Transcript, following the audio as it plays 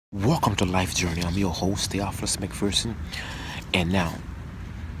Welcome to Life Journey. I'm your host, Theophilus McPherson. And now,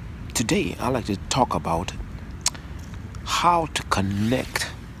 today, I'd like to talk about how to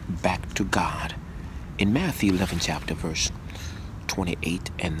connect back to God. In Matthew 11 chapter, verse 28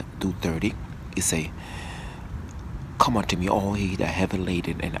 and through 30, it say, "Come unto me, all ye that are heavy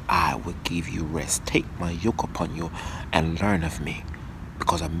laden, and I will give you rest. Take my yoke upon you, and learn of me.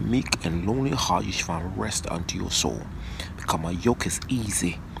 Because I'm meek and lonely heart, you shall find rest unto your soul. Because my yoke is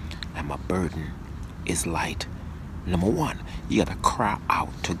easy, and my burden is light." Number one, you got to cry out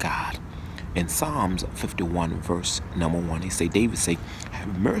to God. In Psalms 51, verse number 1, David say,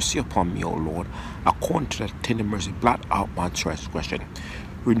 "Have mercy upon me, O Lord, according to thy tender mercy. Blot out my transgression.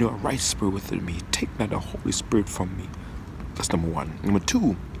 Renew a right spirit within me. Take not the Holy Spirit from me." That's number one. Number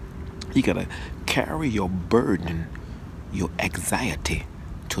two, you got to carry your burden, your anxiety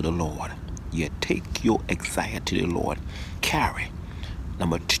to the Lord. You take your anxiety to the Lord. Carry.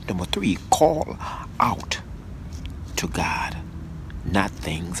 Number three, call out to God. Not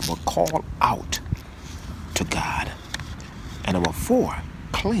things, but call out to God. And number four,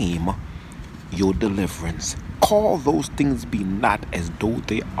 claim your deliverance. Call those things be not as though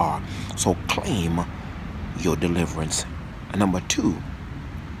they are. So claim your deliverance. And number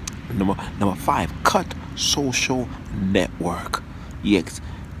five, cut social network. Yes,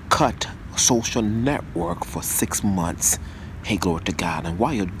 cut social network for 6 months. Hey, glory to God. And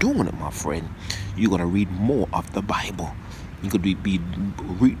while you're doing it, my friend, you're going to read more of the Bible. You're going to be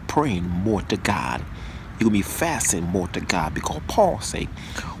praying more to God. You're going to be fasting more to God. Because Paul say,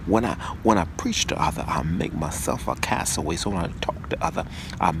 when I preach to others, I make myself a castaway. So when I talk to others,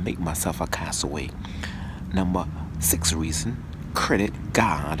 I make myself a castaway. Number 6 reason, credit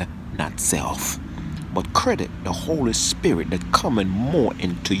God, not self. But credit the Holy Spirit that coming more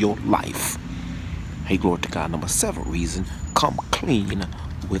into your life. Hey, glory to God. Number 7 reason, come clean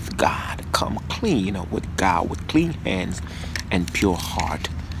with God. Come clean with God with clean hands and pure heart.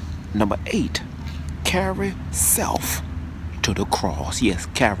 Number 8, carry self to the cross. Yes,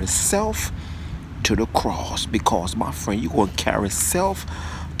 carry self to the cross. Because, my friend, you're going to carry self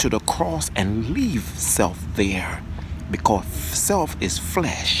to the cross and leave self there. Because self is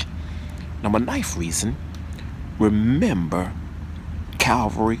flesh. Number 9 reason, remember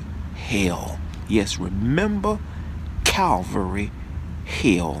Calvary Hill. Yes, remember Calvary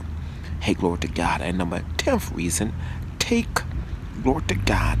Hill. Hey, glory to God. And number 10th reason, take, glory to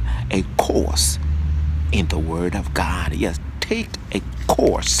God, a course in the Word of God. Yes, take a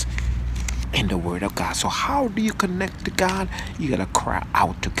course in the Word of God. So how do you connect to God? You got to cry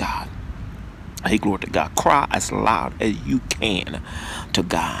out to God. Hey, glory to God. Cry as loud as you can to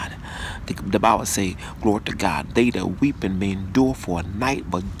God. The Bible say, glory to God, they that weep and may endure for a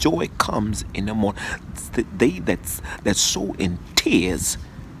night, but joy comes in the morning. They that sow in tears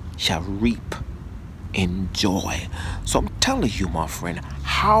shall reap in joy. So I'm telling you, my friend,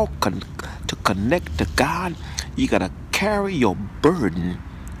 how to connect to God, you got to carry your burden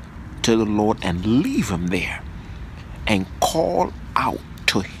to the Lord and leave him there and call out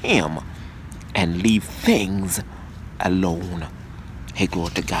to him and leave things alone. Hey,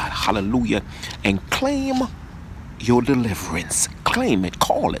 glory to God. Hallelujah. And claim your deliverance. Claim it.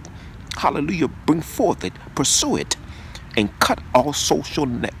 Call it. Hallelujah. Bring forth it. Pursue it. And cut all social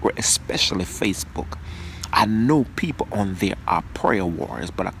networks, especially Facebook. I know people on there are prayer warriors,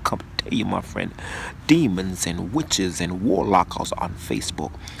 but I come to tell you, my friend, demons and witches and warlocks are on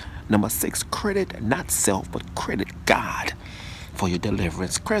Facebook. Number 6, credit not self, but credit God for your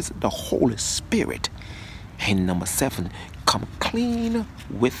deliverance. Credit the Holy Spirit. And number 7, come clean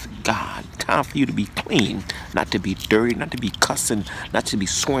with God. Time for you to be clean, not to be dirty, not to be cussing, not to be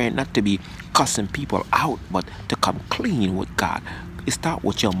swearing, not to be cussing people out, but to come clean with God. It starts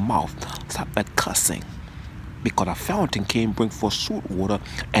with your mouth. Stop that cussing. Because a fountain can bring forth sweet water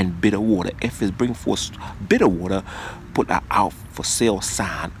and bitter water. If it bring forth bitter water, put an out for sale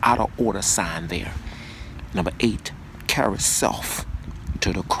sign, out of order sign there. Number 8, carry self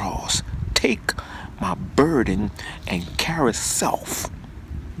to the cross. Take my burden and carry self.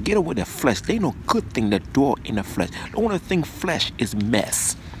 Get away the flesh. There ain't no good thing that dwell in the flesh. The only thing flesh is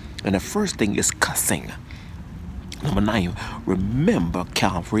mess. And the first thing is cussing. Number 9, remember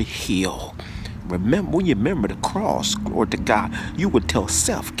Calvary Hill. Remember, when you remember the cross, glory to God, you would tell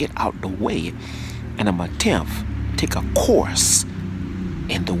self, get out the way. And number 10th, take a course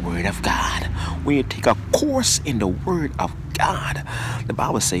in the Word of God. When you take a course in the Word of God, the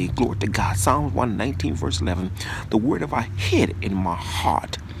Bible says, glory to God, Psalms 119 verse 11, the word of I hid in my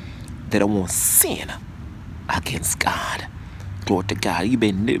heart that I won't sin against God. glory to God. You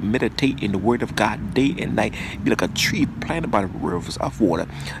may meditate in the word of God day and night. Be like a tree planted by the rivers of water.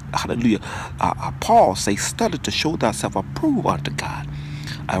 Hallelujah. Paul says, study to show thyself approved unto God.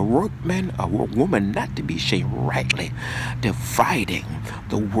 A workman, a woman, not to be ashamed, rightly dividing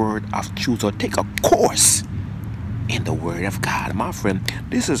the word of truth. Or take a course in the word of God. My friend,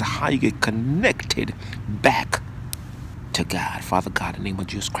 this is how you get connected back to God. Father God, in the name of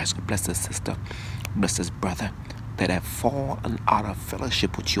Jesus Christ, bless this sister, bless this brother that have fallen out of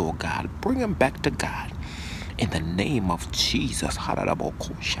fellowship with you, oh God. Bring them back to God. In the name of Jesus. Fill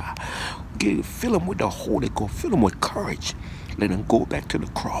them with the Holy Ghost. Fill them with courage. Let them go back to the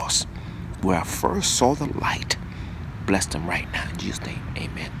cross where I first saw the light. Bless them right now. In Jesus' name,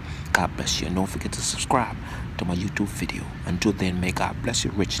 amen. God bless you. And don't forget to subscribe to my YouTube video. Until then, may God bless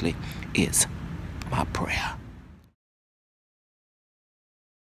you richly is my prayer.